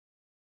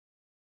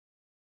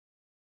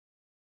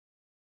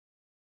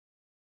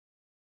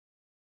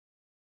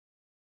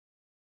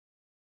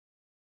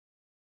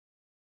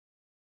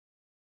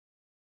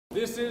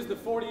This is the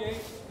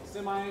 48th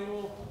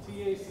semi-annual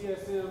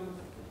ACSM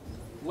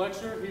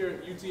lecture here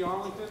at UT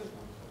Arlington.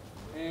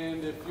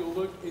 And if you'll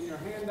look in your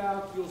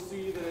handouts, you'll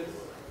see that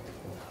it's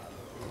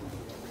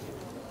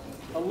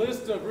a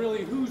list of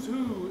really who's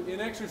who in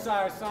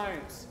exercise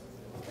science.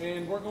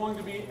 And we're going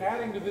to be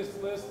adding to this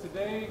list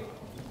today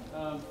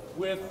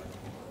with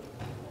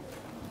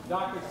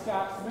Dr.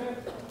 Scott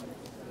Smith.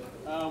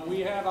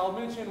 I'll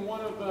mention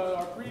one of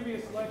our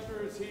previous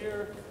lecturers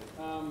here,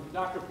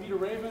 Dr. Peter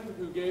Raven,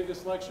 who gave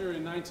this lecture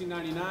in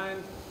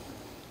 1999,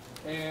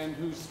 and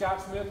who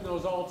Scott Smith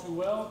knows all too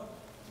well.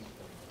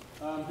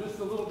 Just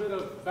a little bit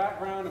of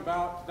background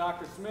about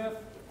Dr. Smith.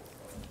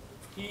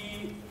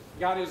 He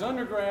got his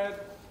undergrad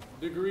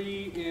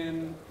degree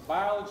in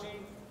biology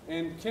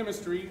and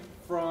chemistry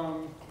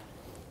from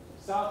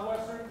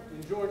Southwestern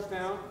in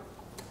Georgetown.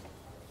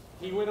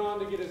 He went on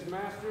to get his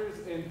master's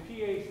and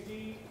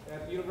PhD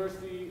at the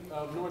University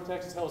of North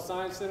Texas Health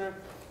Science Center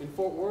in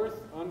Fort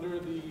Worth under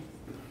the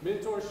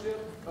mentorship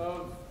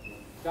of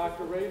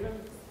Dr. Raven.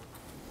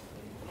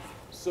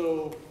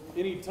 So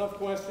any tough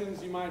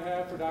questions you might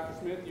have for Dr.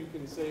 Smith, you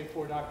can say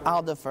for Dr. Raven.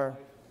 I'll defer.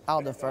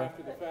 I'll defer.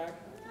 After the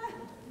fact.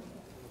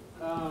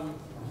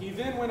 He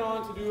then went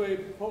on to do a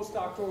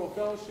postdoctoral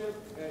fellowship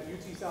at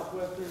UT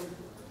Southwestern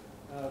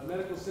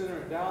Medical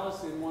Center in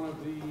Dallas in one of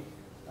the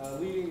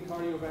leading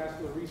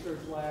cardiovascular research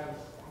labs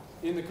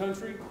in the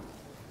country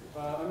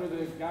under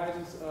the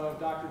guidance of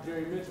Dr.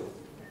 Jerry Mitchell.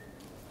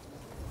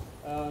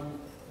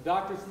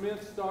 Dr.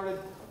 Smith started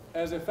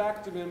as a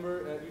faculty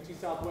member at UT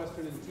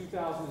Southwestern in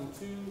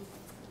 2002,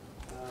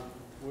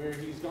 where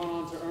he's gone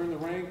on to earn the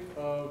rank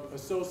of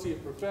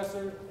associate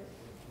professor.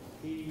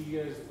 He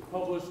has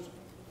published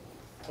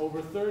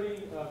over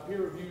 30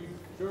 peer-reviewed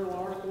journal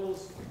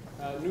articles,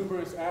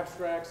 numerous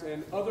abstracts,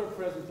 and other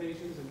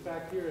presentations. In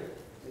fact, here at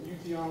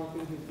UT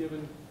Arlington, he's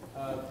given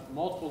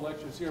multiple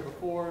lectures here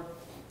before,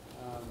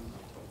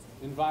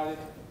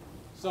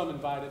 some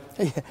invited.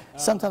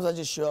 Sometimes I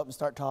just show up and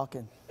start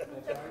talking.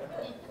 That's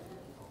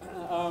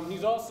right.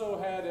 He's also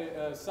had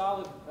a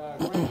solid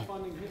grant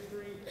funding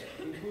history,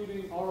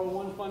 including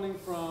R01 funding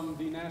from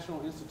the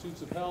National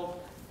Institutes of Health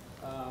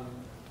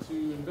to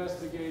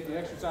investigate the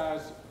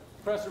exercise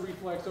pressor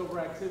reflex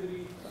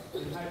overactivity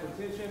in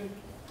hypertension.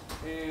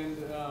 And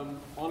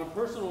on a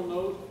personal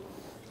note,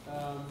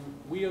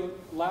 we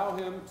allow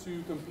him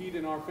to compete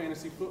in our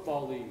fantasy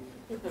football league.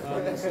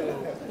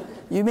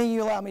 You mean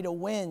you allow me to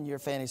win your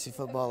fantasy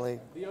football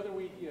league? The other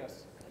week,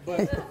 yes.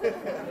 But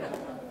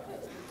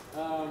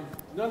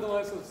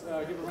nonetheless, let's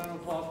give a round of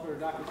applause for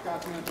Dr.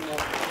 Scott Smith.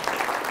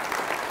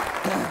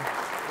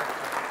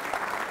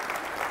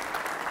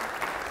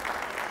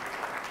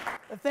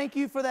 Thank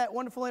you for that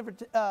wonderful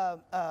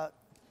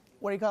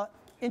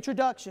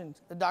introduction,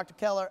 Dr.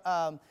 Keller.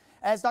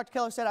 As Dr.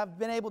 Keller said, I've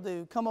been able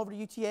to come over to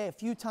UTA a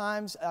few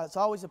times. It's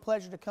always a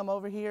pleasure to come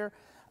over here.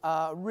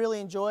 Really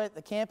enjoy it.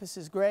 The campus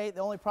is great.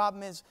 The only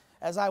problem is,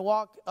 as I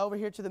walk over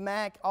here to the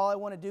MAC, all I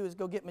want to do is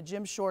go get my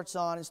gym shorts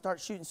on and start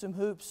shooting some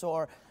hoops.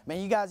 Or,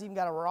 man, you guys even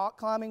got a rock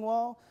climbing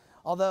wall.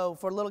 Although,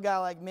 for a little guy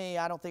like me,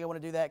 I don't think I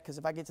want to do that, because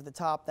if I get to the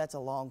top, that's a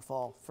long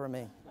fall for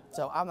me.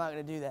 So I'm not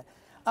going to do that.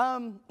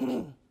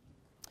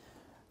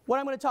 What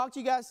I'm going to talk to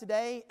you guys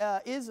today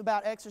is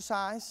about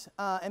exercise,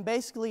 and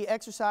basically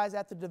exercise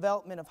at the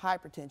development of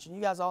hypertension.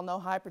 You guys all know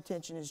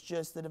hypertension is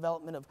just the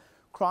development of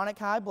chronic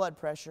high blood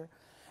pressure.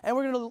 And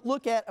we're going to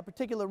look at a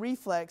particular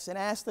reflex and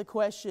ask the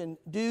question,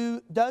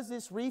 does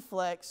this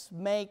reflex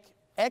make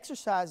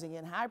exercising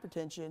in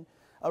hypertension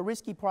a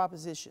risky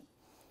proposition?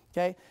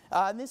 Okay,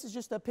 and this is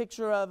just a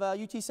picture of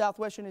UT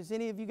Southwestern. Has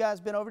any of you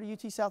guys been over to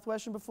UT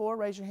Southwestern before?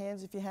 Raise your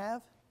hands if you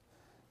have.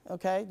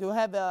 Okay, do we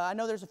have, I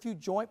know there's a few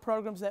joint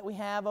programs that we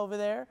have over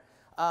there,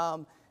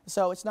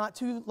 so it's not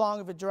too long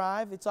of a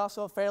drive. It's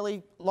also a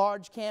fairly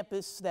large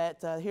campus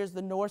that, here's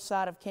the north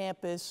side of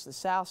campus, the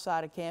south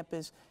side of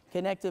campus,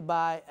 connected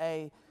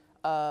by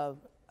what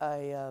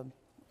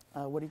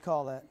do you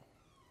call that?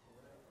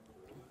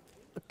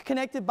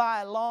 Connected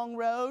by a long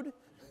road.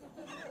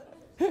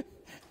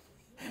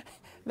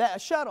 A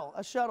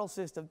shuttle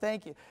system,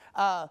 thank you.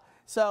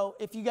 So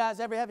if you guys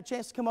ever have a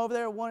chance to come over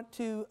there and want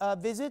to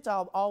visit,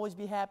 I'll always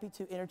be happy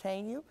to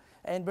entertain you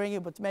and bring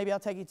you, but maybe I'll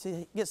take you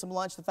to get some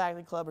lunch at the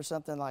faculty club or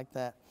something like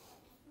that.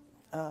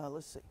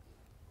 Let's see.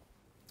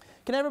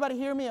 Can everybody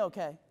hear me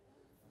okay?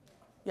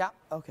 Yeah?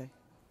 Okay.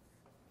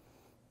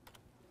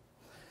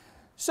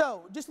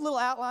 So just a little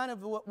outline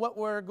of what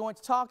we're going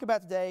to talk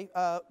about today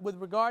with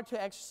regard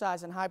to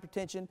exercise and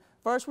hypertension.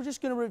 First, we're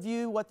just going to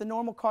review what the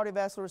normal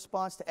cardiovascular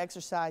response to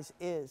exercise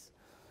is.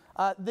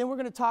 Then we're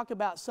going to talk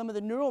about some of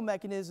the neural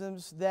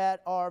mechanisms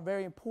that are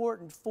very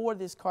important for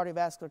this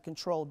cardiovascular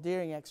control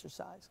during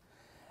exercise.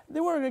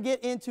 Then we're going to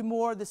get into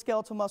more of the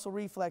skeletal muscle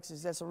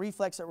reflexes. That's a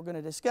reflex that we're going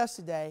to discuss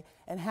today,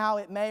 and how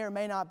it may or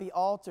may not be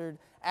altered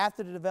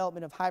after the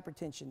development of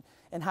hypertension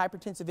in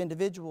hypertensive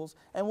individuals.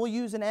 And we'll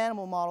use an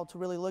animal model to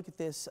really look at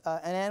this,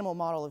 an animal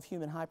model of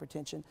human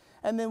hypertension.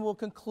 And then we'll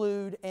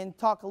conclude and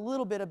talk a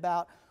little bit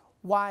about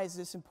why is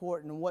this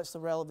important and what's the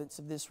relevance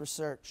of this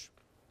research.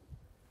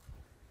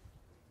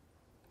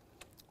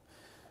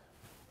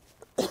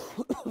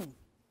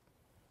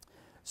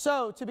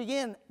 So to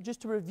begin,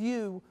 just to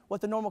review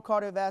what the normal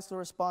cardiovascular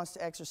response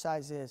to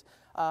exercise is.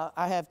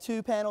 I have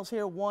two panels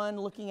here, one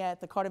looking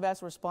at the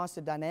cardiovascular response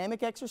to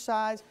dynamic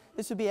exercise.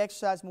 This would be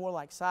exercise more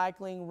like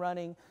cycling,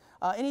 running,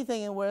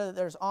 anything in where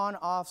there's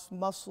on-off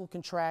muscle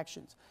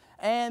contractions.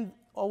 And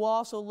we'll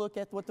also look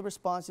at what the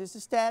response is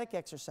to static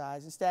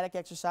exercise. And static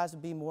exercise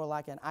would be more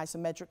like an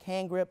isometric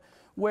hand grip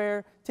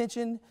where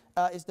tension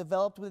is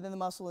developed within the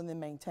muscle and then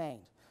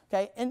maintained.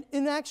 Okay? And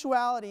in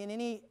actuality, in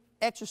any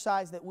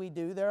exercise that we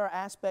do, there are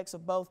aspects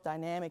of both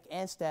dynamic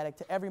and static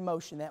to every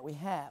motion that we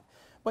have.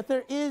 But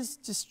there is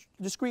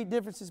discrete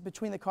differences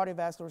between the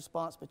cardiovascular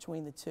response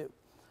between the two.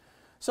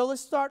 So let's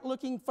start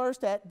looking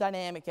first at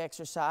dynamic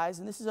exercise,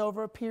 and this is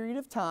over a period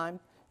of time.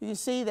 You can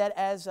see that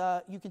as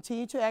you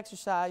continue to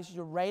exercise,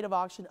 your rate of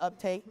oxygen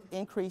uptake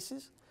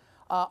increases.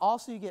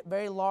 Also, you get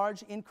very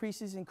large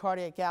increases in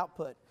cardiac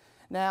output.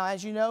 Now,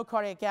 as you know,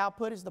 cardiac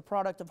output is the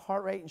product of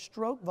heart rate and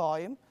stroke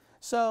volume.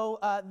 So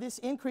this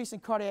increase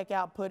in cardiac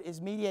output is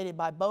mediated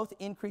by both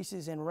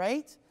increases in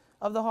rate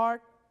of the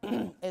heart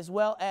as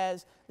well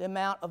as the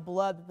amount of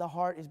blood that the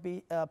heart is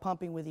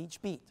pumping with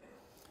each beat.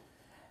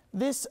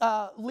 This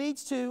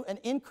leads to an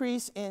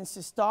increase in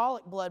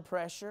systolic blood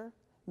pressure,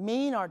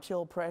 mean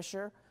arterial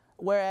pressure,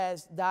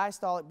 whereas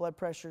diastolic blood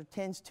pressure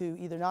tends to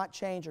either not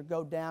change or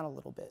go down a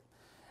little bit.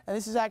 And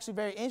this is actually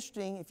very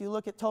interesting. If you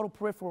look at total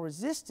peripheral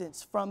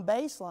resistance from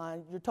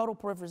baseline, your total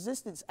peripheral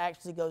resistance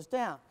actually goes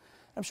down.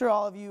 I'm sure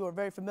all of you are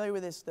very familiar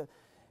with this. The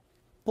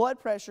blood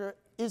pressure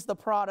is the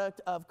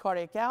product of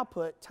cardiac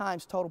output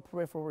times total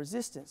peripheral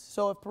resistance.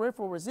 So if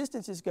peripheral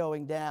resistance is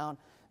going down,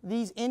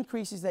 these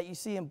increases that you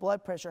see in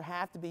blood pressure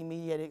have to be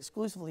mediated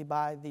exclusively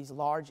by these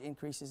large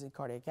increases in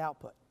cardiac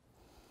output.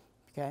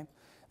 Okay?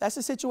 That's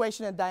the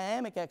situation in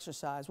dynamic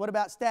exercise. What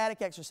about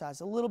static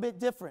exercise? A little bit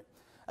different.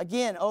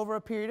 Again, over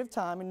a period of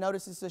time, and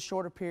notice it's a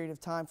shorter period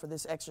of time for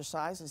this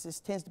exercise, as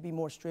this tends to be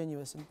more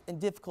strenuous and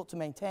difficult to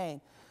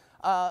maintain.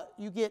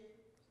 You get,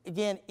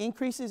 again,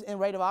 increases in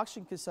rate of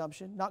oxygen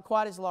consumption, not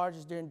quite as large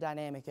as during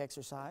dynamic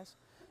exercise.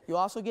 You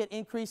also get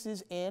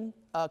increases in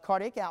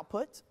cardiac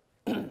output.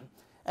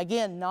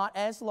 Again, not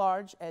as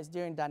large as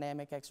during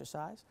dynamic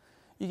exercise.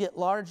 You get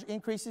large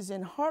increases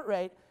in heart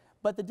rate,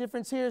 but the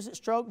difference here is that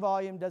stroke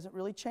volume doesn't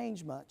really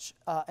change much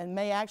and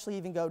may actually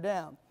even go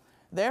down.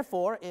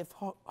 Therefore, if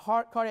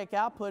cardiac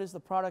output is the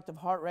product of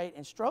heart rate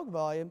and stroke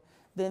volume,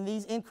 then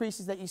these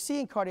increases that you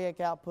see in cardiac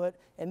output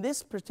in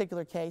this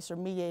particular case are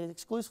mediated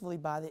exclusively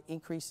by the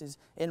increases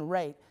in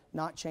rate,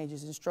 not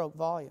changes in stroke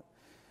volume.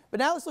 But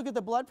now let's look at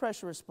the blood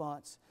pressure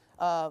response.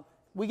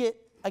 We get,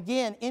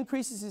 again,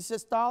 increases in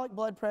systolic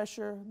blood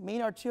pressure,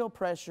 mean arterial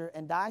pressure,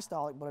 and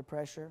diastolic blood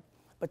pressure.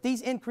 But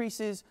these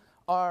increases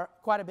are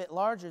quite a bit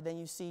larger than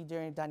you see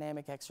during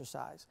dynamic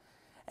exercise.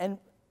 And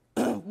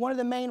one of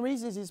the main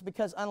reasons is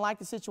because, unlike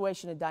the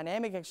situation in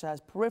dynamic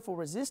exercise, peripheral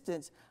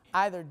resistance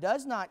either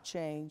does not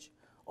change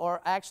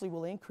or actually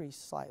will increase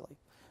slightly.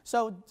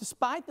 So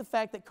despite the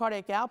fact that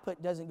cardiac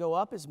output doesn't go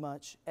up as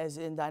much as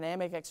in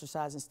dynamic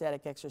exercise and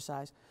static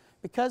exercise,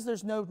 because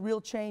there's no real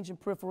change in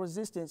peripheral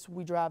resistance,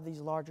 we drive these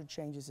larger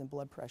changes in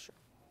blood pressure.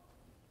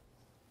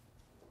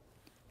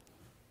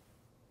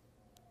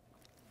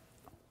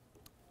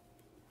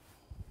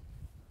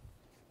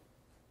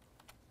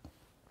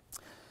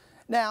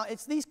 Now,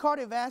 it's these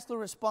cardiovascular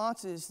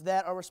responses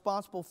that are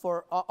responsible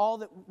for all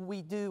that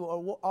we do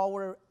or all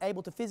we're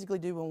able to physically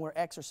do when we're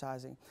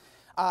exercising.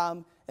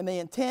 And the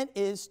intent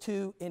is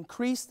to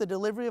increase the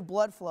delivery of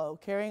blood flow,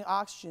 carrying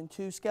oxygen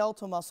to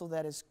skeletal muscle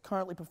that is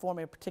currently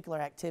performing a particular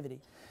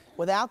activity.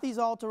 Without these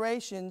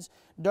alterations,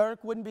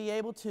 Dirk wouldn't be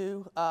able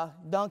to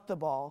dunk the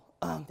ball.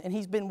 And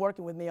he's been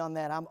working with me on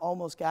that. I'm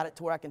almost got it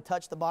to where I can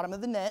touch the bottom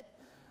of the net.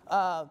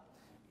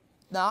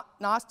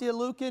 Nastia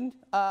Lukin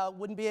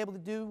wouldn't be able to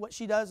do what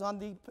she does on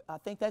the, I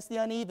think that's the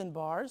uneven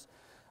bars.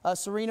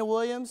 Serena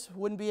Williams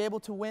wouldn't be able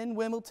to win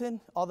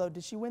Wimbledon, although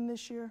did she win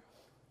this year?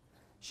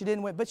 She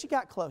didn't win, but she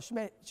got close.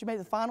 She made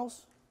the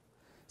finals,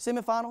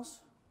 semifinals,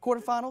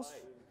 quarterfinals.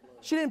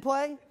 She didn't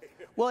play?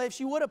 Well, if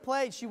she would have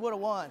played, she would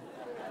have won.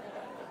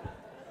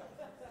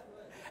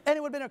 And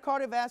it would have been a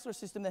cardiovascular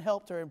system that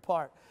helped her in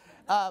part.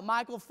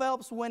 Michael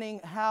Phelps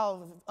winning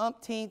how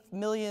umpteenth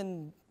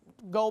million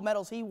gold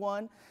medals he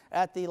won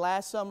at the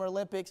last Summer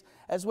Olympics,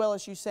 as well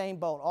as Usain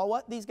Bolt.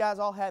 What these guys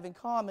all have in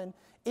common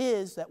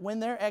is that when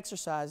they're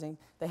exercising,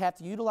 they have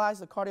to utilize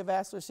the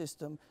cardiovascular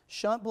system,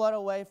 shunt blood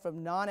away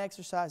from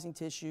non-exercising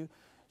tissue,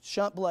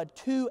 shunt blood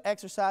to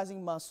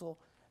exercising muscle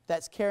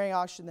that's carrying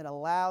oxygen that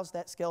allows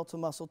that skeletal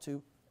muscle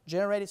to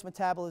generate its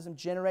metabolism,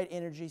 generate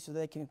energy so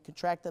they can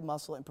contract the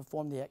muscle and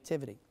perform the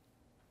activity.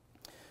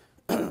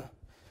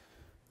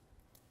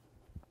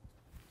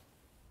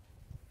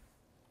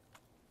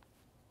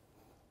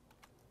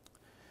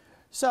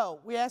 So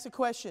we asked a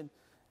question.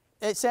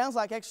 It sounds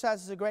like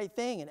exercise is a great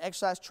thing, and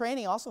exercise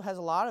training also has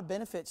a lot of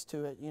benefits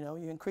to it. You know,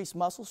 you increase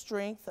muscle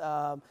strength,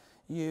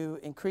 you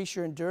increase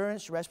your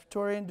endurance, your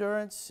respiratory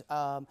endurance,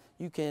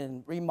 you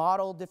can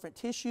remodel different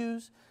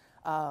tissues.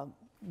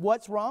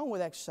 What's wrong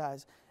with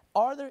exercise?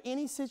 Are there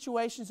any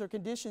situations or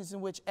conditions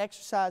in which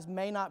exercise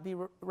may not be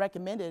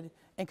recommended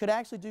and could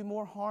actually do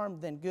more harm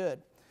than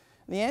good?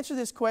 And the answer to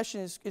this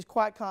question is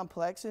quite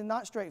complex and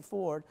not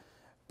straightforward,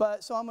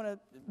 but so I'm going to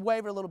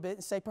waver a little bit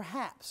and say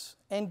perhaps,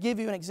 and give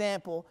you an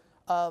example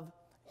of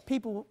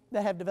people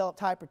that have developed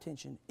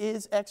hypertension.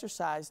 Is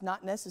exercise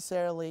not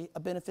necessarily a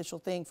beneficial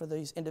thing for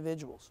these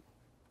individuals?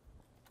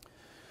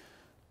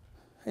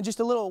 And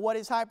just a little, what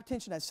is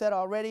hypertension? I said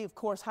already, of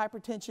course,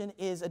 hypertension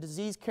is a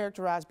disease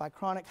characterized by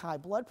chronic high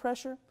blood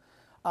pressure.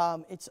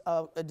 It's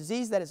a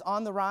disease that is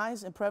on the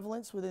rise in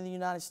prevalence within the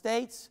United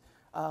States.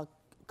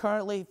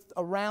 Currently,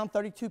 around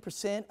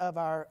 32% of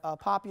our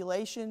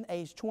population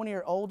aged 20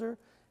 or older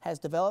has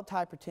developed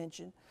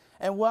hypertension.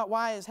 And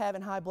why is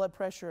having high blood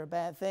pressure a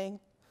bad thing?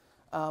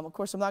 Of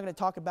course, I'm not going to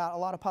talk about a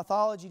lot of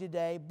pathology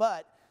today,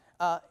 but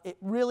it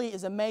really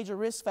is a major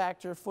risk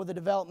factor for the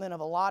development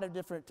of a lot of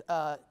different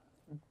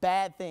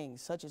bad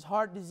things, such as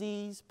heart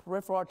disease,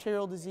 peripheral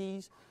arterial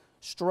disease,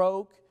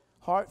 stroke,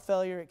 heart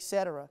failure,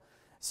 etc.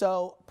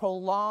 So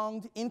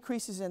prolonged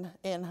increases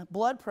in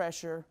blood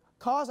pressure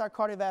cause our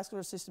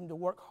cardiovascular system to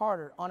work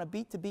harder on a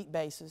beat-to-beat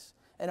basis,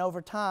 and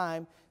over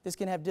time, this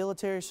can have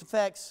deleterious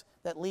effects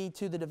that lead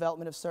to the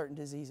development of certain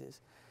diseases.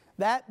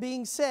 That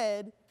being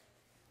said,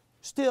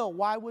 still,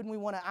 why wouldn't we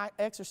want to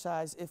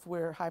exercise if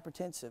we're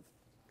hypertensive?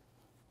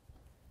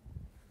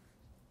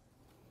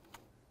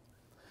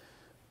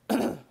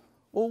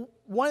 Well,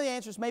 one of the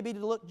answers may be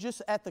to look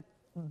just at the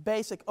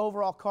basic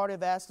overall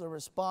cardiovascular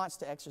response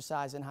to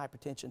exercise in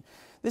hypertension.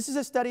 This is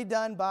a study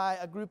done by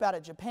a group out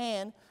of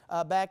Japan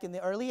back in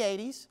the early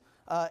 80s.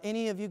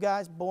 Any of you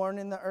guys born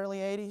in the early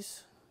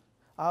 80s?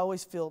 I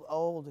always feel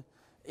old.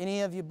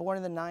 Any of you born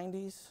in the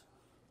 90s?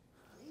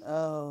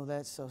 Oh,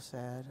 that's so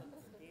sad.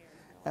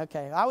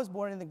 Okay, I was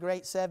born in the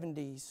great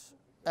 70s,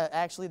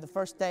 actually the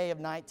first day of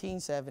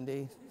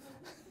 1970.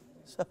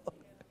 So,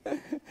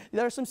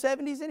 there are some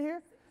 70s in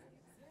here?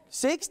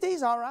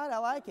 60s? All right, I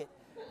like it.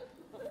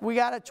 We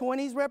got a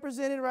 20s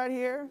represented right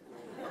here.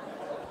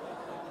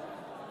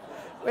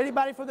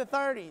 Anybody for the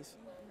 30s?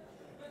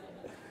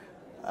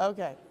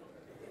 Okay.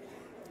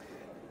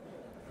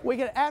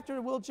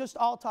 After we'll just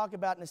all talk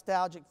about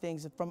nostalgic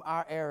things from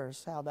our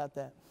eras. How about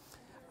that?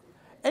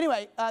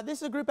 Anyway,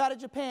 this is a group out of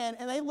Japan,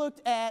 and they looked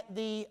at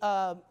the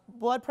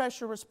blood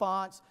pressure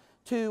response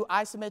to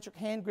isometric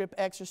hand grip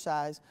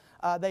exercise.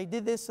 They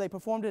did this, they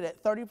performed it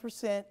at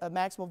 30% of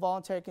maximal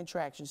voluntary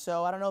contraction.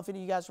 So I don't know if any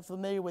of you guys are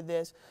familiar with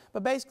this,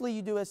 but basically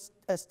you do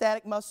a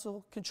static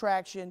muscle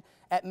contraction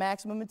at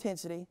maximum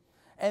intensity,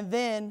 and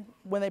then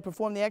when they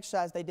performed the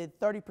exercise, they did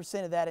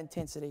 30% of that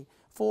intensity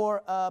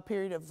for a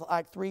period of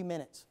like 3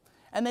 minutes.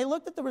 And they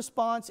looked at the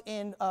response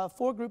in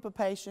 4 groups of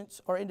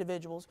patients or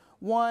individuals.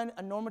 One,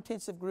 a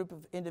normotensive group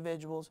of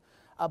individuals,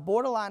 a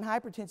borderline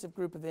hypertensive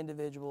group of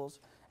individuals,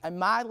 a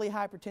mildly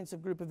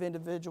hypertensive group of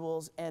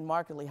individuals, and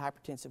markedly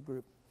hypertensive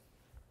group.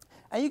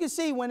 And you can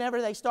see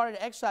whenever they started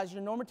to exercise,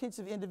 your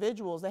normotensive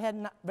individuals, they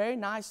had very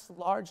nice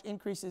large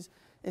increases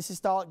in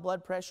systolic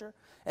blood pressure.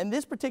 In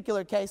this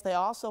particular case, they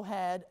also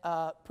had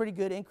pretty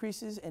good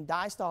increases in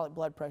diastolic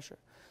blood pressure.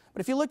 But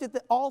if you looked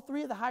at all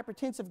 3 of the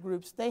hypertensive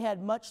groups, they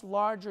had much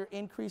larger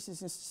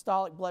increases in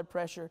systolic blood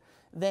pressure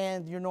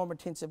than your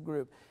normotensive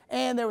group.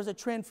 And there was a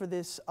trend for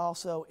this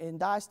also in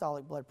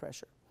diastolic blood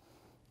pressure.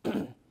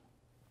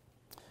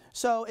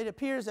 So it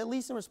appears, at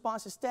least in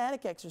response to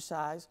static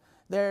exercise,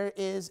 there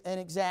is an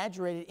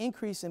exaggerated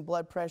increase in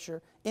blood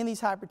pressure in these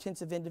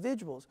hypertensive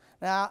individuals.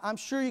 Now, I'm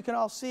sure you can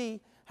all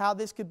see how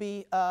this could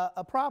be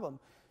a problem.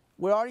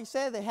 We already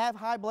said they have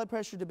high blood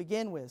pressure to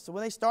begin with. So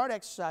when they start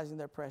exercising,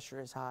 their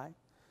pressure is high.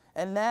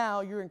 And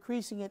now you're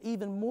increasing it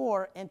even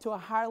more and to a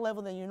higher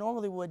level than you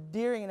normally would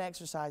during an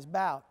exercise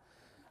bout.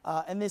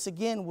 And this,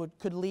 again,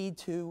 could lead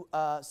to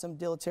some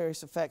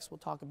deleterious effects we'll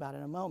talk about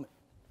in a moment.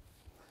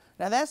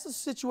 Now, that's the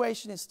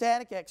situation in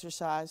static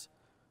exercise.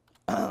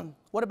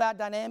 What about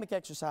dynamic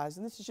exercise?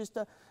 And this is just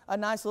a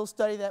nice little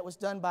study that was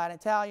done by an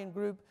Italian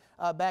group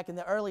back in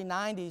the early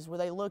 90s where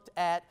they looked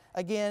at,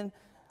 again,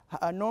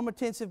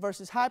 normotensive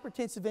versus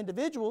hypertensive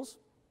individuals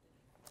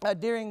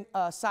during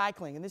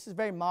cycling. And this is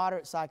very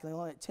moderate cycling,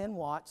 only at 10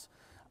 watts.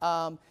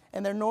 And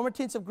their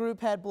normotensive group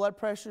had blood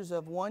pressures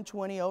of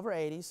 120 over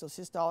 80, so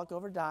systolic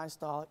over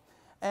diastolic.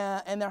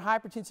 And their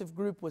hypertensive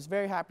group was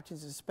very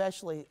hypertensive,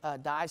 especially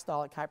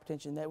diastolic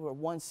hypertension. They were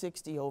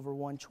 160 over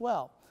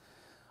 112.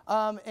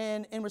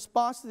 And in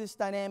response to this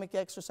dynamic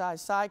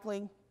exercise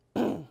cycling,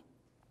 you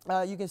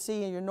can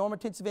see in your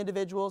normotensive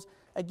individuals,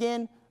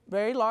 again,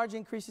 very large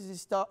increases in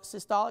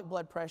systolic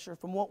blood pressure.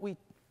 From what we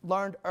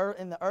learned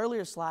in the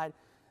earlier slide,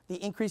 the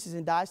increases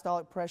in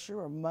diastolic pressure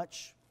are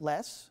much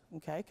less,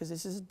 okay, because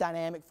this is a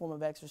dynamic form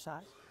of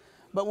exercise.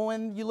 But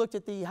when you looked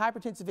at the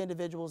hypertensive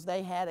individuals,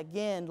 they had,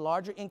 again,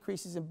 larger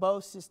increases in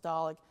both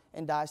systolic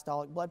and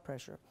diastolic blood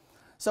pressure.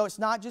 So it's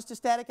not just a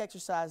static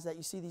exercise that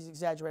you see these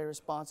exaggerated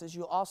responses.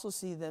 You'll also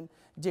see them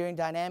during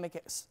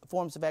dynamic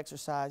forms of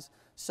exercise,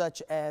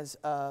 such as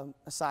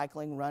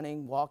cycling,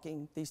 running,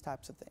 walking, these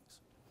types of things.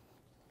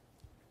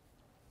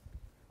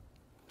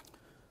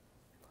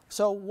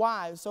 So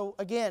why? So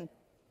again,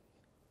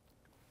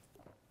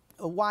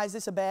 Why is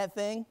this a bad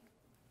thing?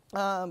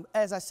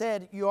 As I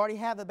said, you already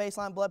have the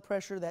baseline blood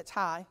pressure that's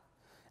high,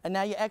 and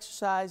now you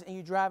exercise and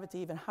you drive it to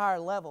even higher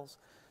levels.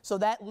 So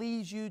that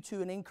leads you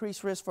to an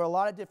increased risk for a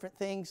lot of different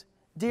things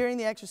during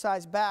the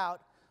exercise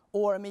bout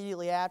or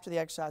immediately after the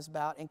exercise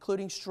bout,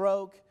 including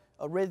stroke,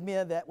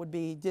 arrhythmia, that would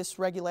be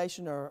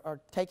dysregulation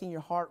or taking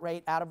your heart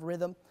rate out of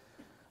rhythm,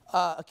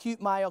 acute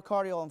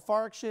myocardial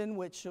infarction,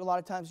 which a lot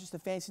of times is just a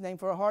fancy name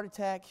for a heart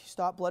attack. You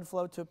stop blood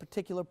flow to a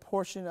particular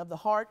portion of the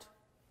heart,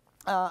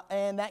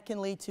 and that can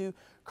lead to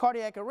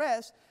cardiac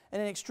arrest,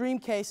 and in extreme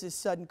cases,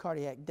 sudden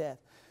cardiac death.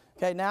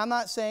 Okay, now I'm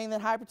not saying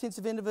that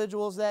hypertensive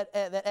individuals that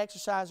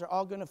exercise are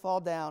all going to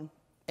fall down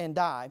and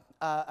die.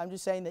 I'm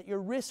just saying that your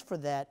risk for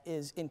that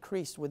is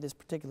increased with this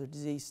particular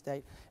disease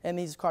state and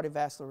these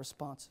cardiovascular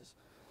responses.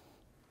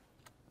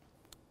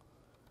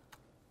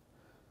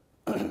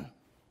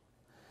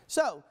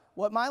 So,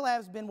 what my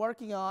lab's been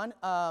working on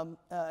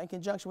in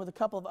conjunction with a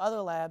couple of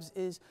other labs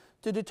is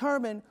to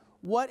determine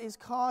what is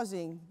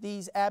causing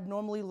these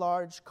abnormally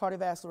large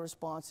cardiovascular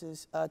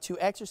responses to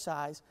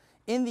exercise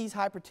in these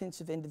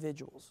hypertensive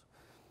individuals.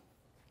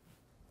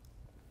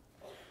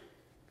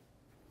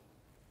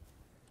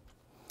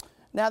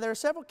 Now, there are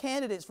several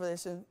candidates for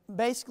this, and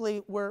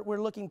basically we're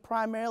looking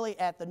primarily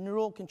at the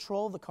neural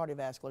control of the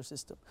cardiovascular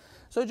system.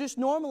 So just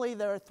normally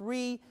there are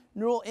 3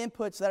 neural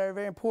inputs that are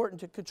very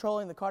important to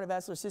controlling the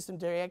cardiovascular system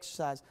during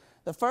exercise.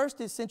 The first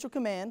is central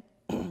command.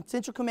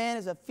 Central command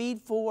is a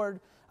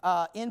feed-forward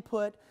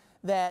input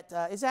that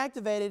is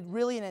activated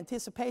really in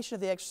anticipation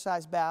of the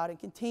exercise bout and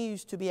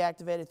continues to be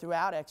activated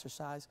throughout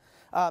exercise.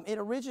 It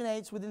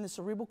originates within the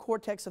cerebral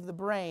cortex of the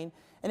brain,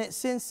 and it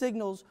sends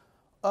signals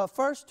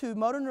first to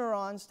motor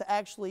neurons to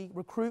actually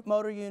recruit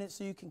motor units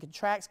so you can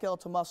contract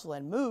skeletal muscle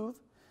and move.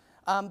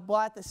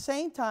 But at the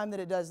same time that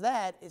it does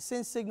that, it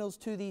sends signals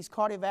to these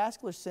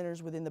cardiovascular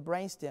centers within the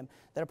brainstem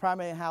that are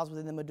primarily housed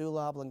within the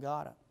medulla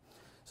oblongata.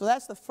 So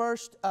that's the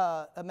first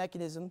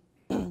mechanism.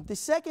 The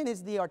second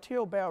is the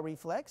arterial barrel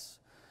reflex.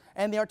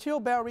 And the arterial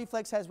barrel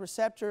reflex has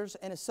receptors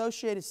and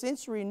associated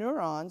sensory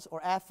neurons, or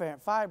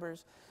afferent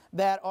fibers,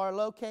 that are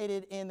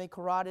located in the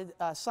carotid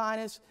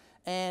sinus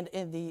and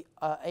in the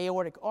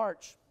aortic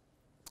arch.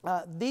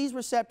 These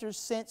receptors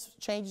sense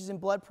changes in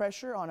blood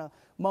pressure on a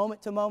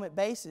moment-to-moment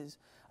basis.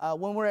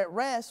 When we're at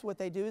rest, what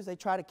they do is they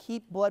try to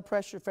keep blood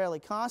pressure fairly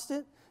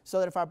constant so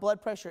that if our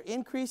blood pressure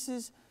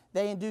increases,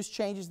 they induce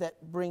changes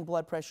that bring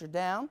blood pressure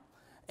down.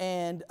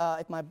 And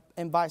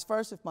vice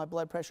versa, if my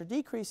blood pressure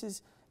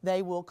decreases,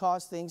 they will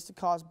cause things to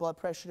cause blood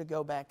pressure to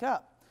go back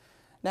up.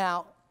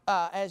 Now,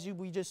 as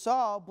we just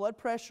saw, blood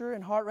pressure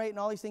and heart rate and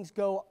all these things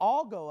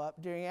all go up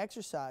during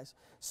exercise.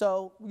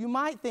 So you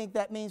might think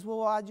that means,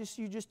 well,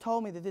 you just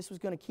told me that this was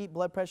going to keep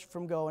blood pressure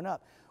from going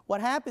up.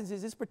 What happens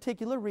is this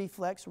particular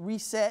reflex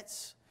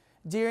resets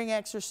during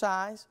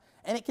exercise,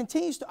 and it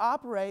continues to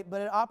operate,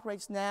 but it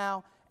operates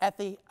now at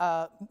the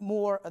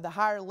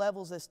higher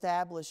levels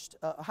established,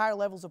 higher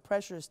levels of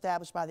pressure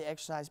established by the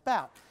exercise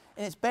bout.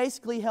 And it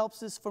basically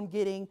helps us from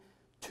getting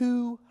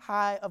too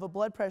high of a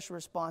blood pressure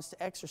response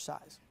to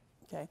exercise.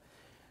 Okay?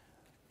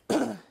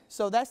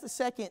 So that's the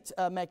second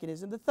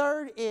mechanism. The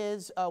third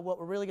is what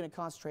we're really going to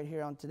concentrate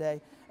here on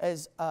today,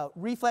 is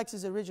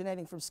reflexes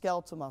originating from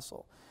skeletal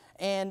muscle.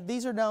 And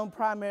these are known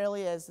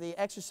primarily as the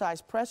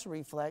exercise pressure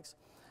reflex.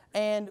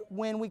 And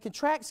when we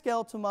contract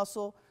skeletal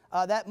muscle,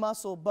 that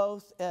muscle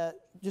both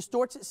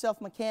distorts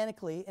itself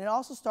mechanically, and it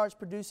also starts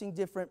producing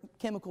different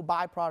chemical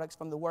byproducts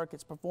from the work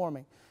it's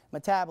performing,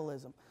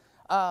 metabolism.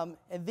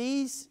 And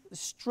these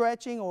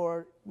stretching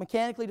or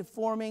mechanically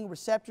deforming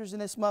receptors in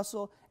this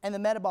muscle and the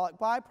metabolic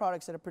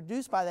byproducts that are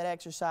produced by that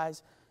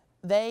exercise,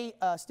 they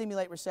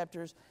stimulate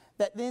receptors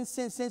that then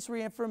send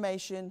sensory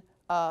information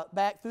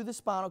back through the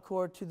spinal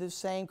cord to the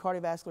same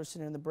cardiovascular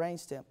center in the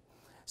brainstem.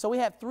 So we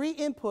have 3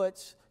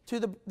 inputs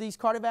to these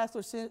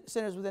cardiovascular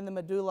centers within the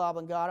medulla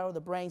oblongata, or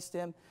the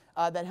brainstem,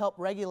 that help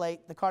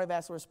regulate the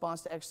cardiovascular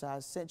response to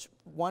exercise.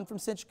 One from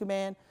central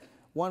command,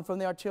 one from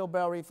the arterial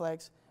barrel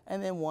reflex,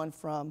 and then one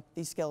from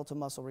these skeletal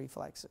muscle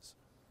reflexes.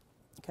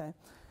 Okay.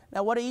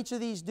 Now, what do each of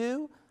these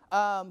do?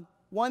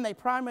 One, they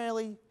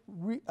primarily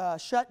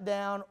shut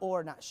down,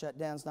 or not shut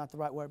down is not the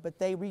right word, but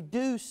they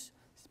reduce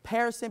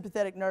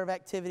parasympathetic nerve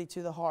activity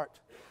to the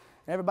heart.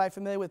 Everybody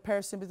familiar with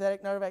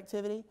parasympathetic nerve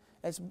activity?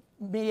 It's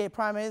mediated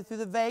primarily through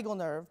the vagal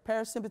nerve.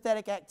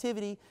 Parasympathetic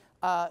activity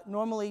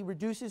normally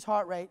reduces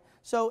heart rate.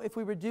 So if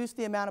we reduce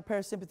the amount of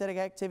parasympathetic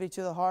activity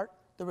to the heart,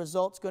 the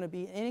result's going to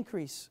be an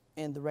increase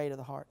in the rate of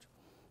the heart.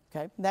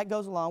 Okay? And that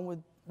goes along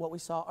with what we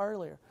saw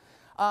earlier.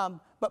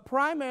 But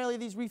primarily,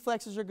 these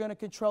reflexes are going to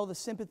control the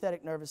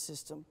sympathetic nervous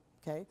system.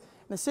 Okay?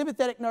 And the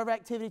sympathetic nerve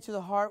activity to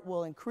the heart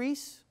will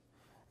increase,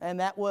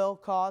 and that will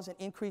cause an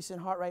increase in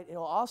heart rate. It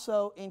will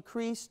also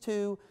increase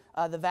to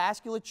the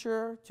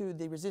vasculature, to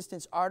the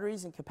resistance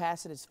arteries and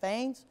capacitous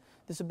veins.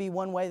 This would be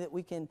one way that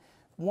we can,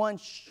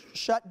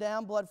 shut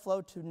down blood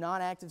flow to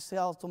non-active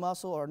skeletal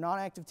muscle or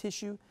non-active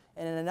tissue,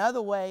 and in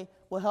another way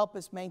will help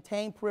us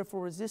maintain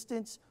peripheral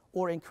resistance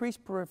or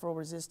increased peripheral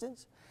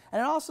resistance. And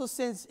it also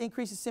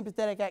increases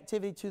sympathetic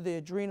activity to the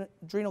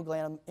adrenal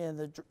gland,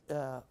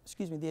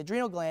 the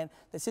adrenal gland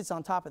that sits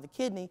on top of the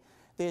kidney.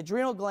 The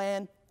adrenal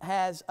gland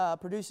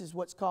produces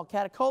what's called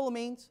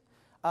catecholamines,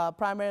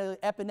 primarily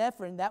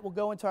epinephrine, that will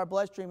go into our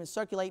bloodstream and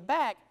circulate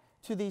back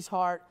to these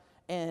heart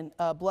and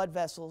blood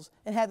vessels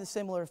and have the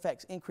similar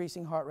effects,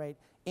 increasing heart rate,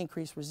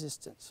 increased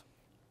resistance.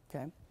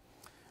 Okay?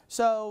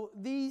 So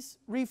these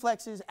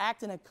reflexes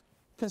act in a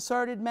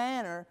concerted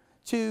manner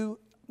to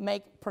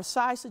make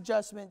precise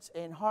adjustments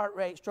in heart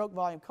rate, stroke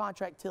volume,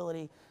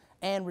 contractility,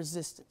 and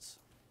resistance.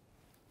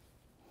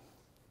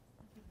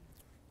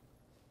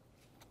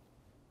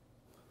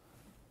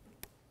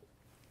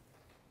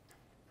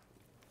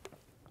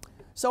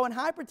 So in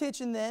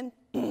hypertension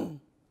then,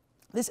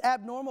 this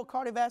abnormal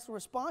cardiovascular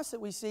response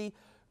that we see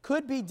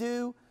could be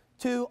due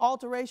to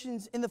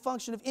alterations in the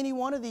function of any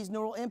one of these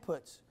neural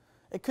inputs.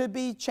 It could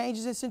be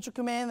changes in central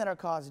command that are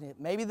causing it.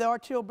 Maybe the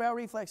arterial bell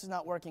reflex is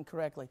not working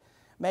correctly.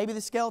 Maybe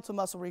the skeletal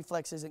muscle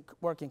reflex isn't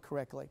working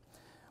correctly.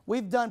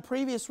 We've done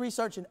previous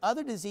research in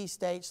other disease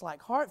states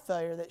like heart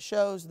failure that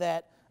shows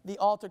that the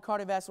altered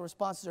cardiovascular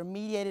responses are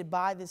mediated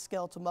by this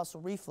skeletal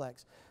muscle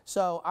reflex.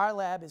 So our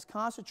lab is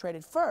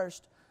concentrated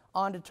first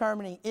on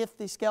determining if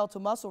the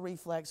skeletal muscle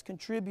reflex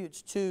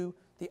contributes to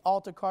the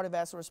altered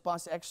cardiovascular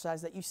response to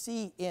exercise that you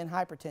see in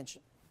hypertension.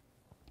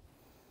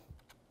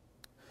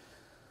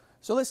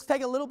 So let's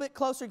take a little bit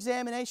closer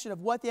examination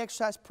of what the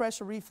exercise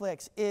pressure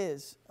reflex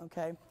is.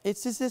 Okay,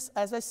 it's just this,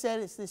 as I said,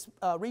 it's this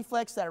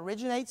reflex that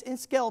originates in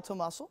skeletal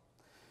muscle.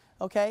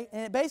 Okay,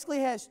 and it basically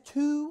has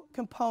two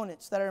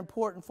components that are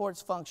important for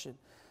its function.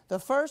 The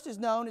first is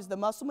known as the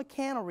muscle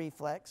mechanical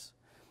reflex.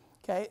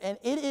 Okay, and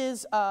it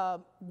is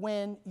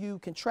when you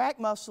contract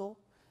muscle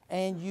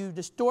and you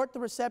distort the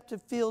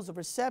receptive fields of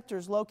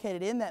receptors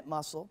located in that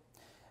muscle,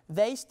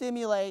 they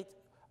stimulate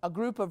a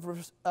group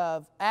of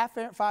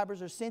afferent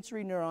fibers or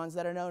sensory neurons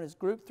that are known as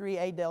group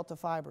 3A delta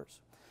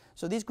fibers.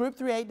 So these group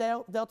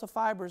 3A delta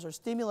fibers are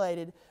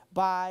stimulated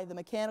by the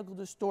mechanical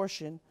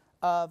distortion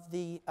of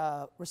the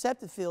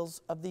receptive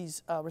fields of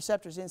these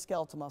receptors in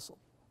skeletal muscle.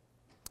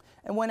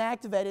 And when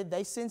activated,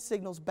 they send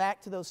signals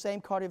back to those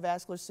same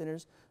cardiovascular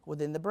centers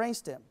within the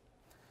brainstem.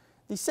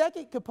 The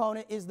second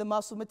component is the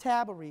muscle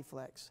metabolic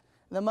reflex.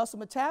 The muscle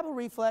metabolic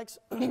reflex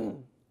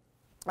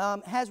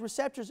has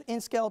receptors in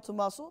skeletal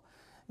muscle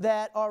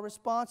that are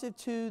responsive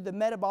to the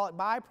metabolic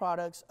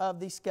byproducts of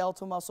the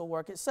skeletal muscle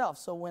work itself.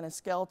 So when a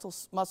skeletal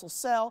muscle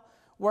cell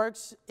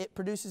works, it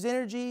produces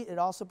energy. It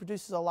also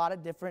produces a lot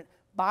of different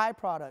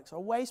byproducts or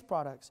waste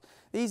products.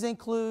 These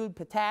include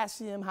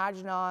potassium,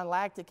 hydrogen,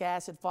 lactic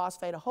acid,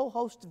 phosphate, a whole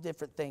host of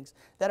different things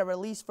that are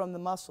released from the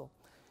muscle.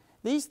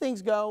 These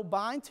things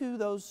bind to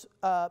those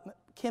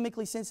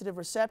chemically sensitive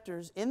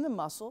receptors in the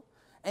muscle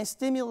and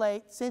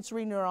stimulate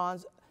sensory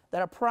neurons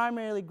that are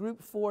primarily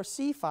group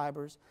 4C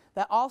fibers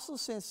that also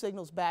send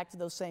signals back to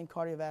those same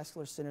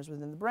cardiovascular centers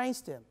within the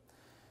brainstem.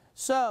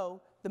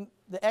 So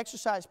the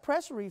exercise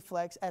pressure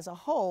reflex as a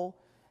whole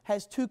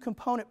has two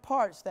component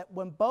parts that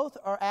when both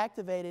are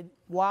activated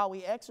while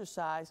we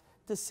exercise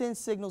to send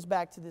signals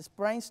back to this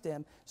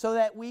brainstem so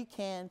that we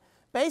can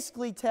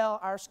basically tell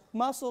our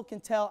muscle can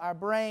tell our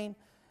brain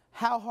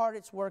how hard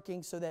it's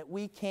working so that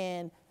we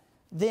can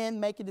then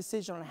make a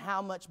decision on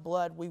how much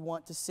blood we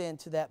want to send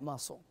to that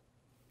muscle.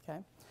 Okay?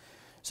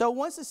 So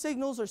once the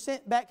signals are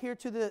sent back here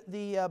to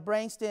the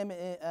brainstem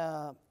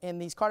in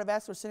these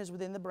cardiovascular centers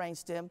within the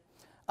brainstem,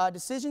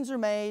 decisions are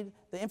made,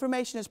 the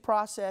information is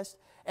processed,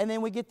 and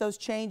then we get those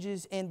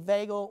changes in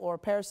vagal or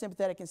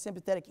parasympathetic and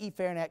sympathetic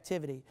efferent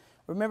activity.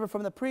 Remember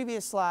from the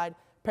previous slide,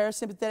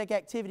 parasympathetic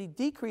activity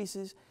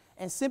decreases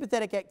and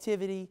sympathetic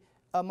activity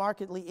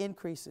markedly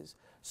increases.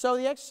 So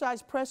the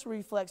exercise pressure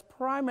reflex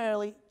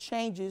primarily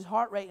changes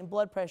heart rate and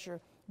blood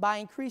pressure by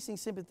increasing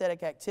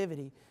sympathetic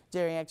activity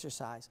during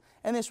exercise.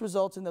 And this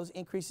results in those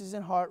increases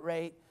in heart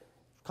rate,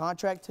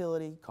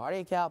 contractility,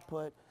 cardiac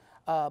output,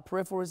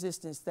 peripheral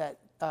resistance that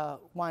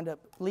wind up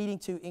leading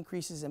to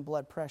increases in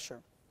blood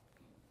pressure.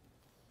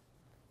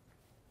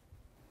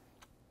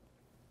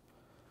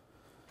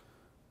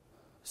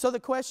 So the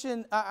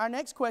question, our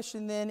next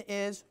question then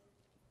is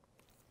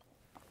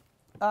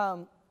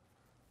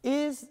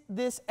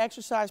this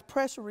exercise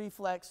pressure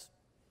reflex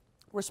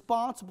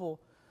responsible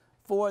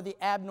for the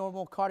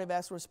abnormal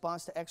cardiovascular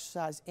response to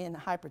exercise in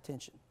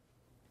hypertension?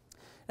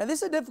 Now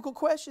this is a difficult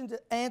question to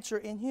answer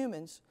in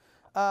humans,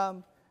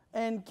 and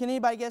can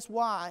anybody guess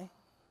why?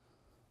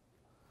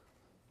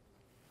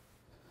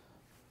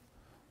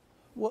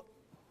 Well,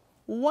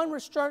 one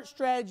research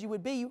strategy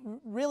would be,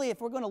 really,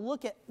 if we're going to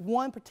look at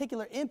one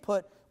particular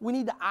input, we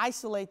need to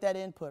isolate that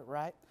input,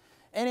 right?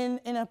 And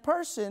in a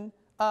person,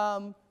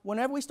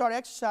 whenever we start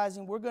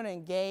exercising, we're going to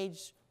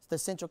engage the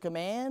central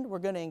command, we're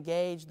going to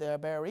engage the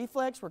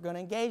baroreflex, we're going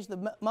to engage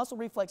the muscle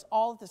reflex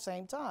all at the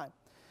same time.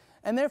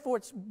 And therefore,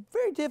 it's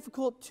very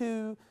difficult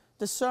to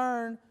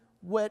discern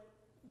what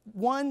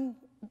one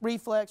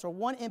reflex or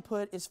one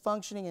input is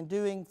functioning and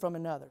doing from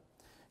another.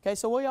 Okay,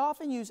 so we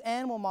often use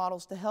animal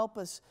models to help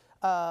us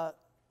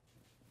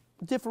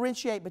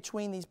differentiate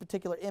between these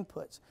particular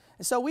inputs.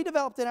 And so we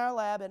developed in our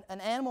lab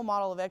an animal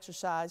model of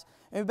exercise,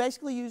 and we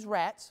basically use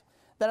rats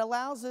that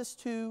allows us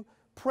to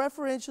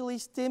preferentially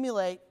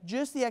stimulate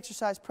just the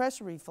exercise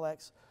pressure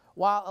reflex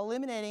while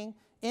eliminating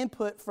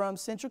input from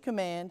central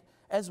command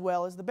as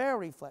well as the barrel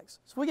reflex.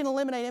 So we can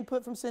eliminate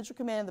input from central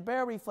command and the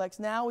barrel reflex.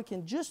 Now we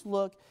can just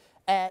look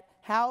at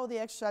how the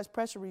exercise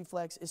pressure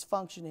reflex is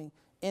functioning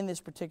in this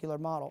particular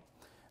model.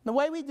 The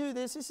way we do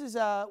this is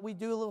we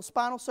do a little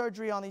spinal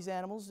surgery on these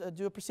animals,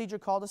 do a procedure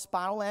called a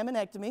spinal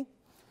laminectomy.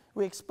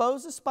 We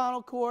expose the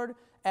spinal cord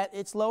at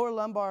its lower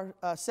lumbar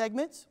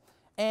segments,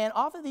 and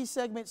off of these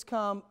segments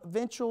come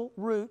ventral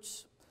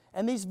roots,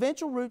 and these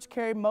ventral roots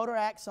carry motor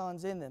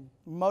axons in them,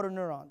 motor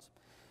neurons.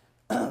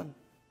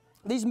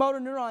 These motor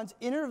neurons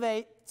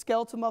innervate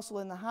skeletal muscle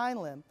in the hind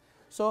limb.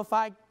 So if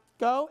I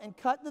go and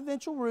cut the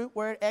ventral root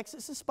where it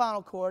exits the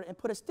spinal cord and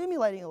put a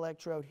stimulating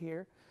electrode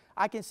here,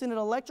 I can send an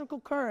electrical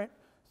current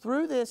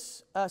through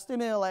this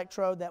stimulating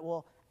electrode that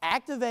will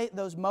activate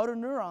those motor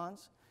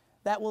neurons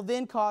that will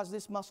then cause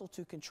this muscle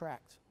to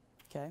contract.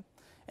 Okay?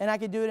 And I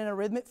can do it in a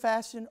rhythmic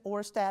fashion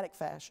or a static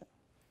fashion.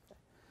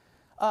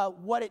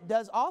 What it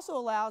does also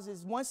allows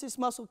is once this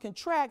muscle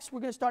contracts, we're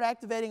going to start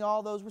activating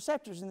all those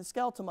receptors in the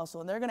skeletal muscle,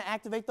 and they're going to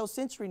activate those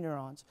sensory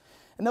neurons.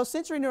 And those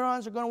sensory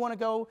neurons are going to want to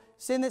go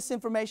send this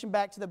information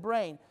back to the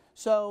brain.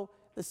 So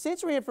the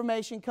sensory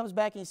information comes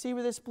back, and you see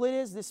where this split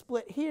is? This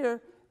split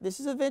here,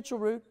 this is a ventral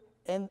root,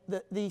 and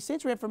the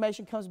sensory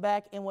information comes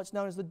back in what's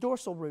known as the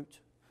dorsal root.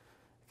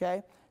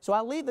 Okay? So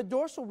I leave the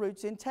dorsal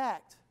roots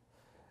intact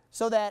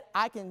so that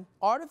I can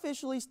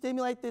artificially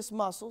stimulate this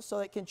muscle so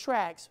it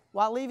contracts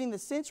while leaving the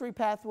sensory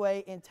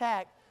pathway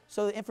intact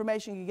so the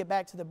information can get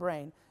back to the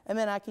brain. And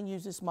then I can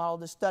use this model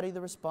to study the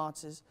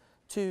responses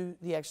to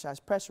the exercise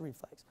pressure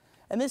reflex.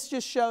 And this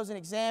just shows an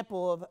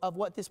example of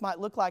what this might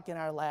look like in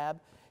our lab.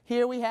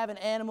 Here we have an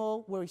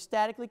animal where we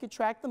statically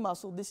contract the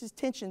muscle. This is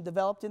tension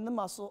developed in the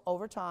muscle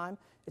over time.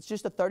 It's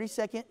just a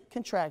 30-second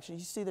contraction.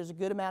 You see there's a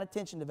good amount of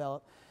tension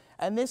developed.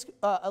 And this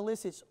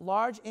elicits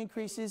large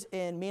increases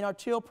in mean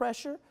arterial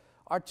pressure,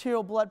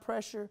 arterial blood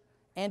pressure,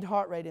 and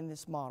heart rate in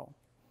this model.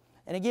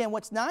 And again,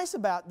 what's nice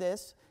about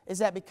this is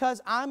that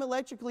because I'm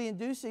electrically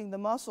inducing the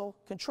muscle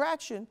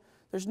contraction,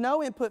 there's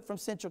no input from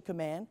central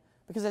command,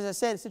 because as I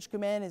said, central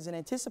command is an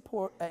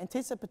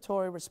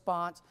anticipatory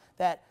response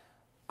that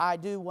I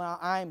do while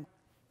I'm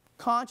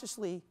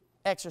consciously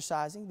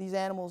exercising. These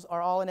animals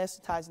are all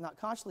anesthetized, not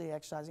consciously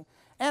exercising.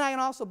 And I can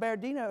also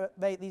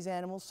barodenervate these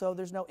animals, so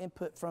there's no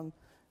input from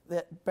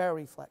the barrel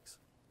reflex.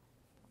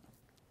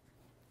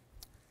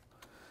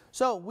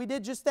 So we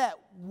did just that.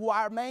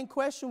 Our main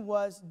question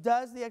was,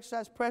 does the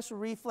exercise pressure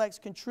reflex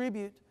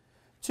contribute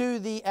to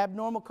the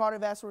abnormal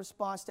cardiovascular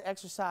response to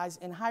exercise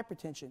in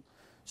hypertension?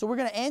 So we're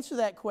going to answer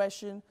that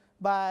question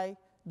by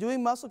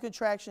doing muscle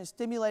contraction and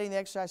stimulating the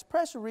exercise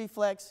pressure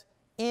reflex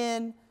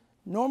in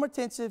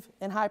normotensive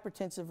and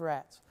hypertensive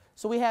rats.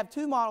 So we have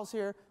two models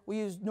here. We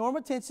use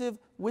normotensive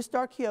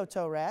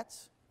Wistar-Kyoto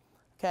rats,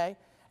 okay?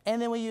 And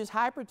then we use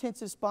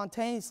hypertensive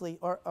spontaneously,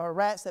 or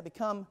rats that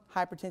become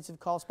hypertensive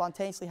called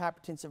spontaneously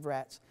hypertensive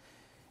rats.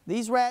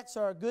 These rats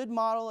are a good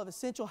model of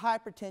essential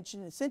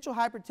hypertension. Essential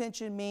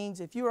hypertension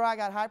means if you or I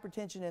got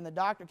hypertension and the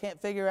doctor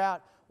can't figure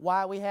out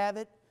why we have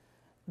it,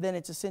 then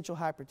it's essential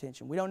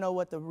hypertension. We don't know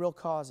what the real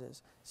cause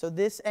is. So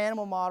this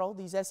animal model,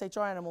 these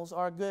SHR animals,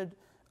 are a good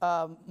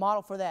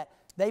model for that.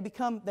 They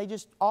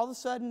just all of a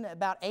sudden,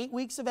 about 8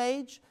 weeks of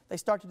age, they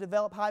start to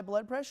develop high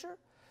blood pressure.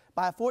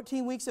 By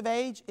 14 weeks of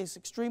age, it's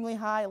extremely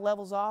high, it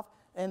levels off,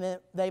 and then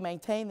they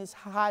maintain this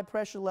high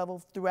pressure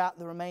level throughout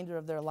the remainder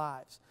of their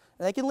lives.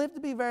 And they can live to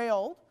be very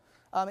old.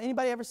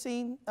 Anybody ever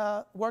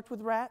worked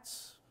with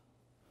rats?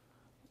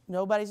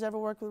 Nobody's ever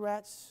worked with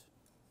rats?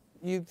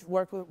 You've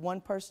worked with, one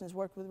person has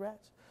worked with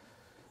rats?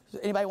 Does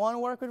anybody want to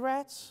work with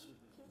rats?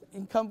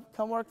 You can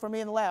come work for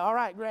me in the lab. All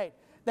right, great.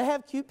 They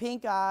have cute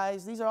pink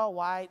eyes. These are all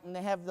white, and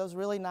they have those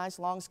really nice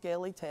long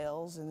scaly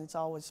tails, and it's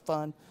always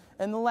fun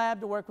in the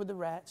lab to work with the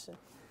rats.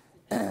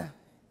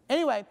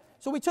 Anyway,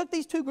 so we took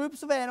these two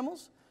groups of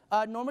animals,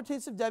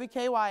 normotensive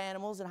WKY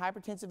animals and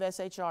hypertensive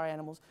SHR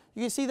animals.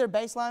 You can see their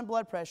baseline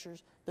blood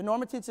pressures. The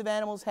normotensive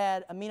animals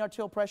had a mean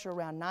arterial pressure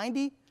around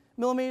 90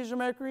 millimeters of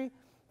mercury.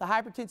 The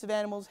hypertensive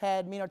animals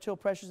had mean arterial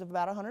pressures of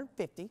about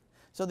 150.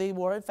 So they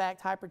were, in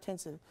fact,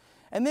 hypertensive.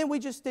 And then we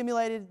just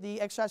stimulated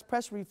the exercise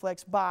pressure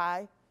reflex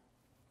by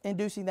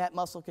inducing that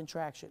muscle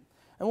contraction.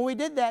 And when we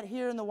did that,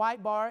 here in the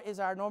white bar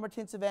is our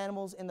normotensive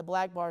animals, and the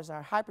black bar is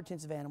our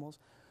hypertensive animals.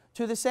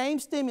 To the same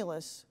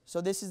stimulus,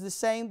 so this is the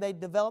same, they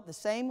develop the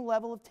same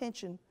level of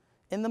tension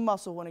in the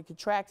muscle when it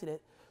contracted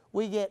it,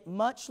 we get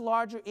much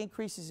larger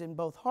increases in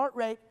both heart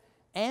rate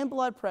and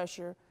blood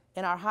pressure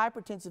in our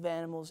hypertensive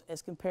animals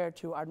as compared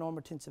to our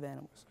normotensive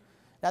animals.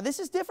 Now this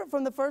is different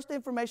from the first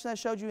information I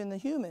showed you in the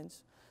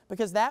humans,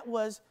 because that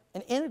was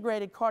an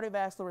integrated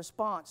cardiovascular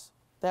response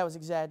that was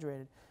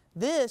exaggerated.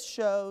 This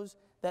shows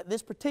that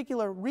this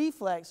particular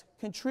reflex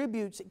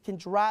contributes, it can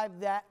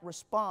drive that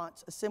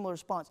response, a similar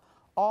response,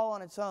 all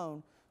on its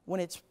own when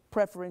it's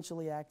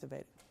preferentially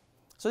activated.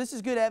 So this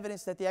is good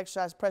evidence that the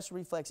exercise pressure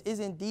reflex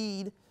is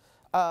indeed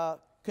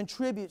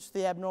contributes to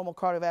the abnormal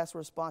cardiovascular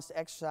response to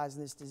exercise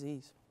in this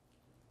disease.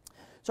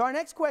 So our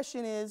next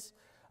question is,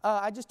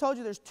 I just told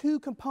you there's two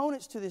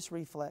components to this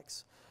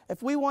reflex.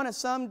 If we want to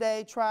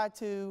someday try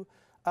to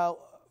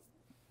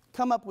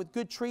come up with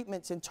good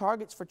treatments and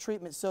targets for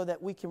treatment so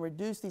that we can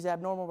reduce these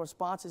abnormal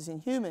responses in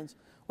humans,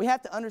 we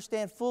have to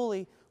understand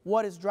fully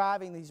what is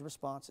driving these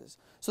responses.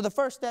 So the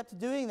first step to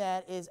doing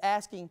that is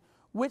asking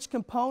which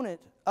component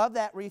of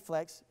that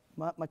reflex,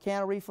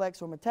 mechanical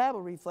reflex or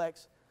metabolic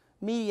reflex,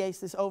 mediates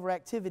this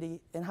overactivity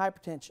in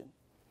hypertension.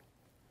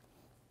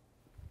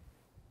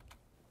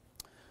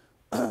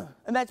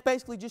 And that's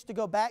basically just to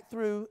go back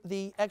through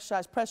the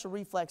exercise pressure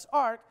reflex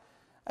arc.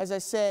 As I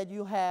said,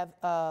 you have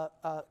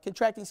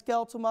contracting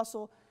skeletal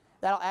muscle.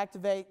 That'll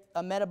activate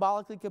a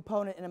metabolically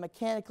component and a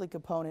mechanically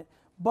component.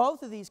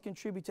 Both of these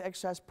contribute to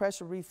exercise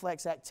pressure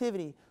reflex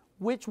activity.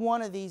 Which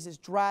one of these is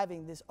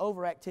driving this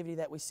overactivity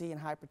that we see in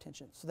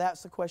hypertension? So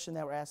that's the question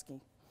that we're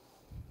asking.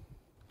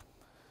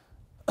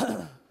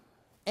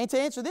 And to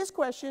answer this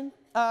question,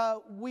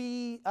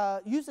 we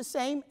use the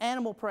same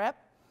animal prep.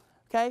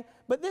 Okay?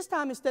 But this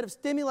time, instead of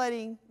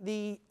stimulating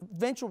the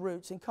ventral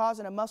roots and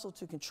causing a muscle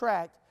to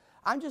contract,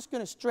 I'm just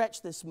going to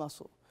stretch this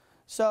muscle.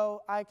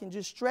 So I can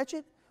just stretch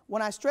it.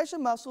 When I stretch a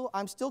muscle,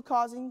 I'm still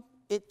causing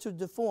it to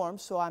deform,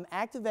 so I'm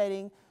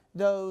activating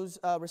those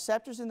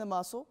receptors in the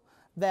muscle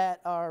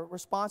that are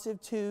responsive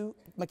to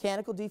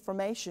mechanical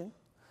deformation.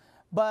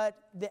 But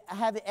I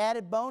have the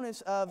added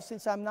bonus of,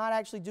 since I'm not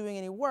actually doing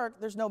any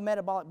work, there's no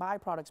metabolic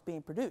byproducts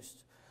being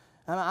produced.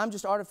 I'm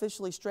just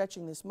artificially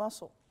stretching this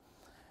muscle.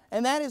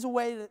 And that is a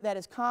way that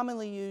is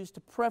commonly used to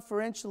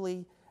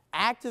preferentially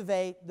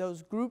activate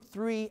those group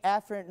 3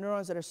 afferent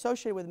neurons that are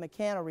associated with the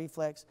mechanical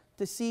reflex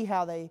to see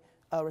how they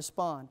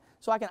respond.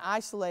 So I can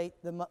isolate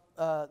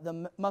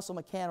the muscle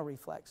mechanical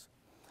reflex.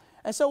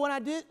 And so when I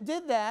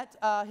did that,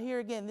 here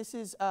again, this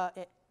is our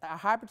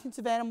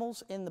hypertensive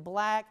animals in the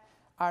black,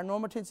 our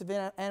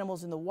normotensive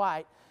animals in the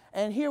white.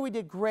 And here we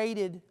did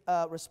graded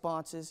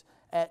responses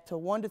at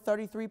 1 to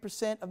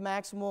 33% of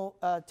maximal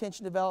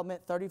tension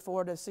development,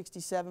 34 to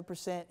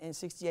 67%, and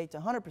 68 to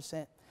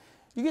 100%.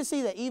 You can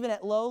see that even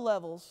at low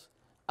levels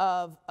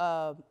of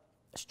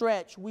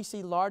stretch, we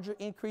see larger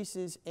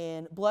increases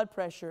in blood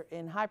pressure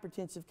in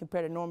hypertensive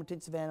compared to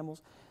normotensive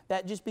animals.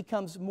 That just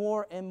becomes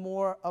more and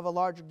more of a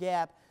larger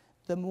gap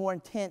the more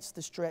intense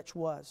the stretch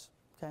was.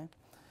 Okay?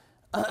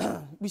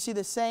 We see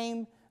the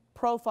same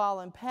profile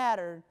and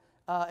pattern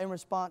in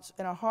response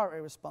in our heart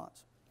rate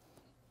response.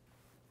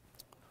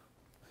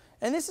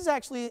 And this is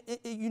actually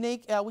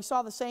unique. We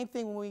saw the same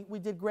thing when we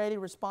did graded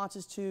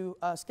responses to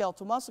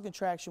skeletal muscle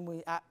contraction.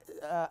 We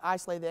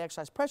isolated the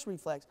exercise pressure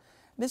reflex.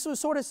 This would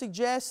sort of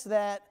suggest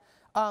that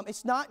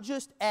it's not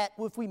just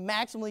if we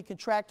maximally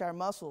contract our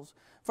muscles.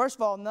 First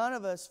of all, none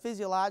of us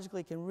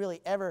physiologically can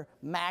really ever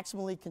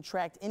maximally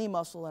contract any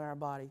muscle in our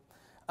body.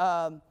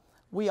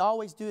 We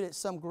always do it at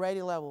some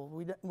graded level.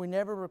 We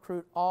never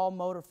recruit all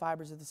motor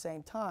fibers at the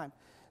same time.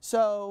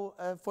 So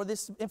for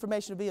this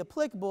information to be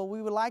applicable,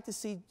 we would like to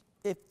see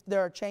if there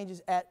are changes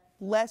at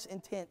less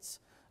intense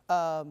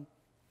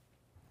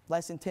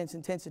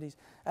intensities,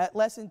 at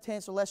less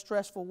intense or less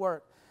stressful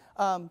work,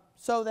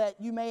 so that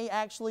you may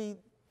actually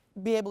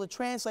be able to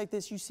translate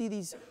this. You see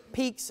these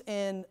peaks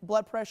in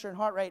blood pressure and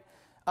heart rate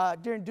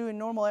during doing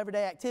normal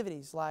everyday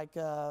activities like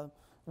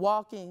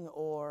walking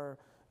or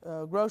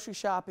grocery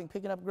shopping,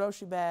 picking up a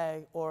grocery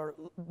bag, or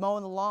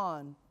mowing the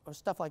lawn, or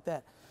stuff like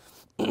that.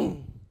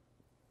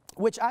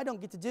 Which I don't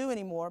get to do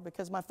anymore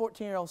because my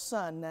 14-year-old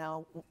son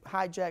now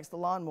hijacks the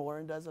lawnmower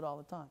and does it all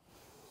the time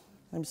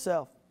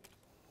himself.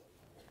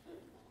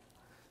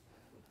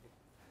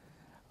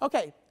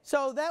 Okay,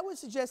 so that was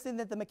suggesting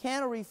that the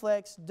mechanical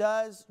reflex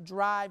does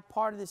drive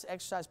part of this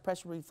exercise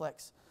pressure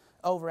reflex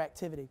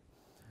overactivity.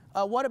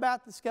 What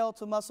about the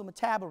skeletal muscle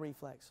metabolic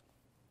reflex?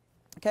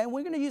 Okay,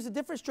 we're going to use a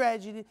different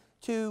strategy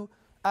to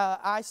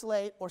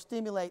isolate or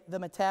stimulate the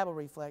metabolic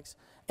reflex.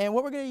 And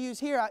what we're going to use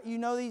here, you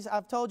know these,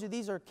 I've told you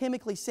these are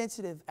chemically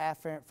sensitive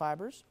afferent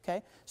fibers.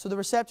 Okay, so the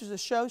receptors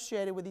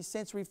associated with these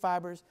sensory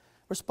fibers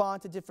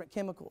respond to different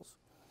chemicals.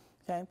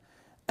 Okay,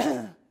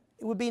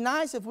 it would be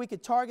nice if we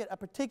could target a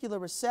particular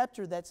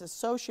receptor that's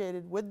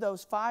associated with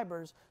those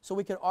fibers so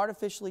we could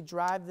artificially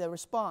drive the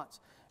response.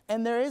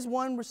 And there is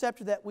one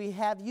receptor that we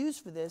have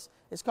used for this.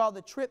 It's called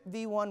the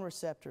TRPV1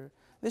 receptor.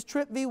 This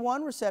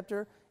TRPV1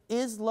 receptor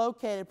is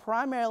located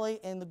primarily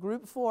in the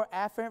group 4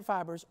 afferent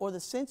fibers, or the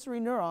sensory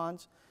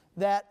neurons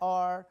that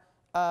are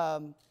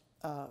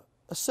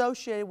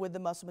associated with the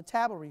muscle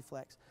metabolic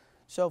reflex.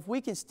 So if we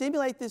can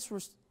stimulate this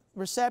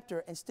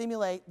receptor and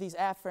stimulate these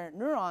afferent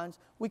neurons,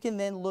 we can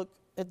then look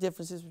at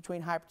differences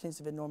between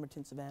hypertensive and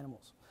normotensive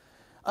animals.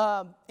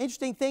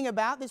 Interesting thing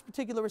about this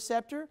particular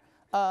receptor,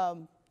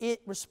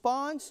 it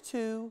responds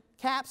to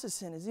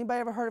capsaicin. Has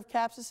anybody ever heard of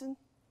capsaicin?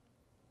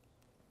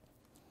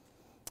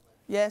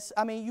 Yes,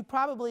 I mean, you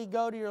probably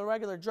go to your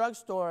regular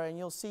drugstore and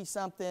you'll see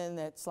something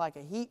that's like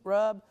a heat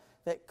rub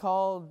that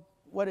called,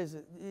 what is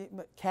it,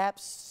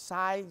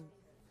 capsaicin.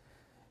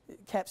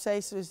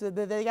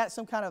 They got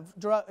some kind of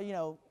drug,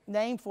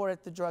 name for it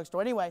at the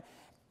drugstore. Anyway,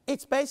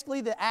 It's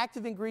basically the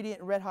active ingredient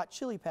in red hot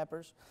chili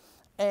peppers.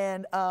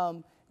 And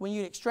when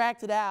you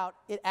extract it out,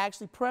 it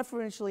actually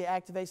preferentially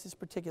activates this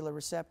particular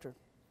receptor.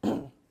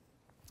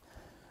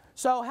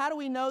 So how do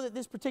we know that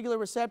this particular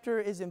receptor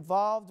is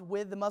involved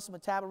with the muscle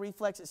metabolic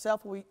reflex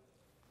itself? We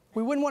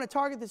wouldn't want to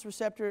target this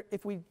receptor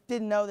if we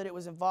didn't know that it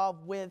was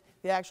involved with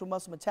the actual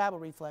muscle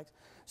metabolic reflex.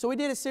 So we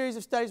did a series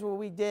of studies where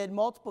we did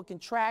multiple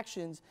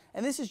contractions,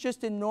 and this is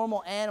just in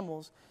normal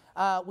animals.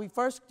 We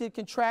first did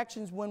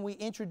contractions when we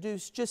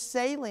introduced just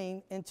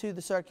saline into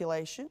the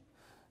circulation,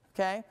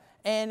 okay?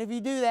 And if you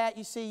do that,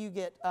 you see you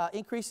get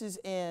increases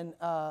in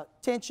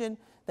tension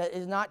that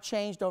is not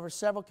changed over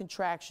several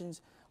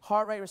contractions.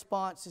 Heart rate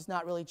response is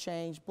not really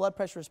changed. Blood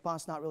pressure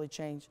response not really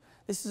changed.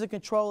 This is a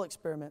control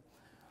experiment.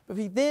 But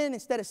if you then,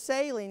 instead of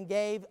saline,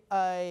 gave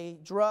a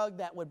drug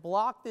that would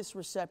block this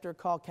receptor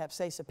called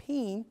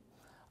capsaicin,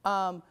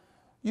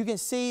 you can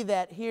see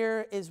that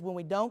here is when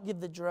we don't give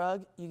the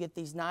drug, you get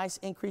these nice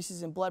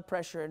increases in blood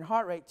pressure and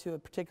heart rate to a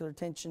particular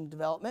tension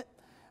development.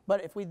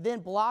 But if we then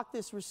block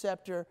this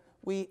receptor,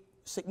 we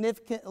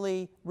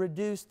significantly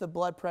reduce the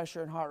blood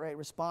pressure and heart rate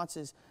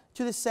responses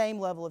to the same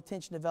level of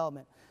tension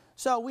development.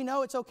 So we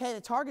know it's okay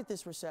to target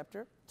this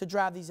receptor to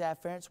drive these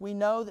afferents. We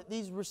know that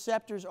these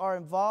receptors are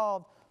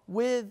involved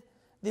with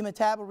the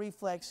metabolic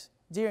reflex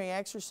during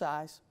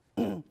exercise.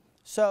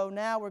 So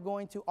now we're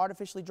going to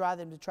artificially drive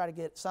them to try to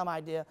get some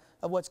idea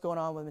of what's going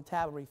on with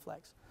metabolic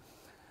reflex.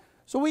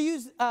 So we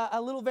use a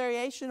little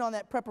variation on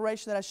that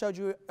preparation that I showed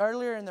you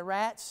earlier in the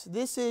rats.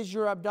 This is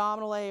your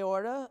abdominal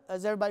aorta.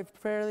 Is everybody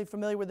fairly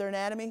familiar with their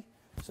anatomy?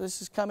 So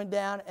this is coming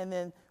down, and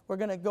then we're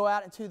going to go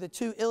out into the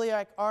two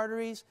iliac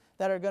arteries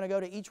that are going to go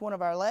to each one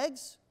of our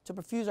legs to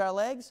perfuse our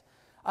legs.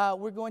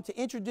 We're going to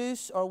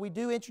introduce, or we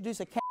do introduce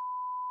a